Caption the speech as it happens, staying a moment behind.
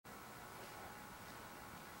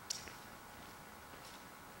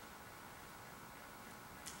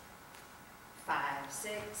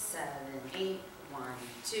6, 7, 8. 1,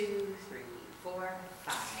 2, 3, 4,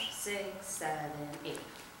 5, 6, 7, 8.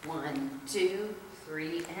 1, 2,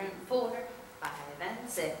 3, and 4, 5, and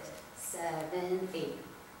 6, 7, 8.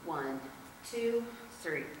 1, 2,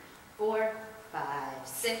 3, 4, 5,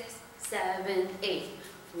 6, 7, 8.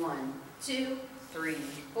 1, 2, 3,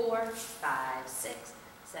 4, 5, 6,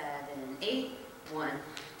 7, 8. 1,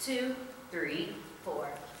 2, 3, 4,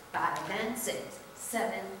 5, and 6,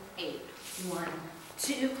 7, 8. 1,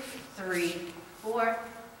 2, 3, 4,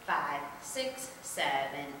 5, 6,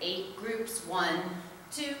 7, 8. Groups 1,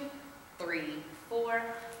 2, 3, 4,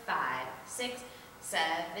 5, 6,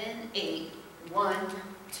 7, 8. 1,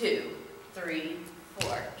 2, 3,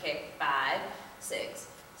 4. Kick 5, 6,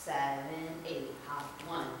 7, 8. Hop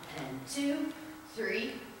 1 and 2,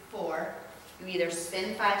 3, 4. You either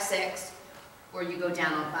spin 5, 6, or you go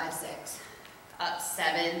down on 5, 6. Up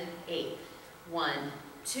 7, 8. 1,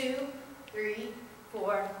 2, 3,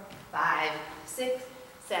 4, 5, 6,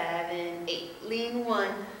 7, 8. Lean 1,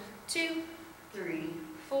 2, 3,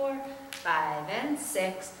 4, 5, and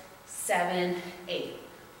 6, 7, 8.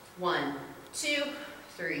 1, 2,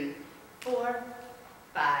 3, 4,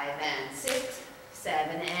 5, and 6,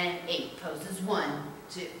 7, and 8. Poses 1,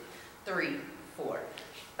 2, 3, 4,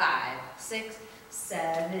 5, 6,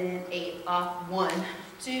 7, 8. Off 1,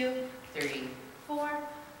 2, 3, 4,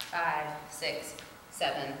 5, 6,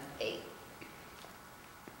 7, 8.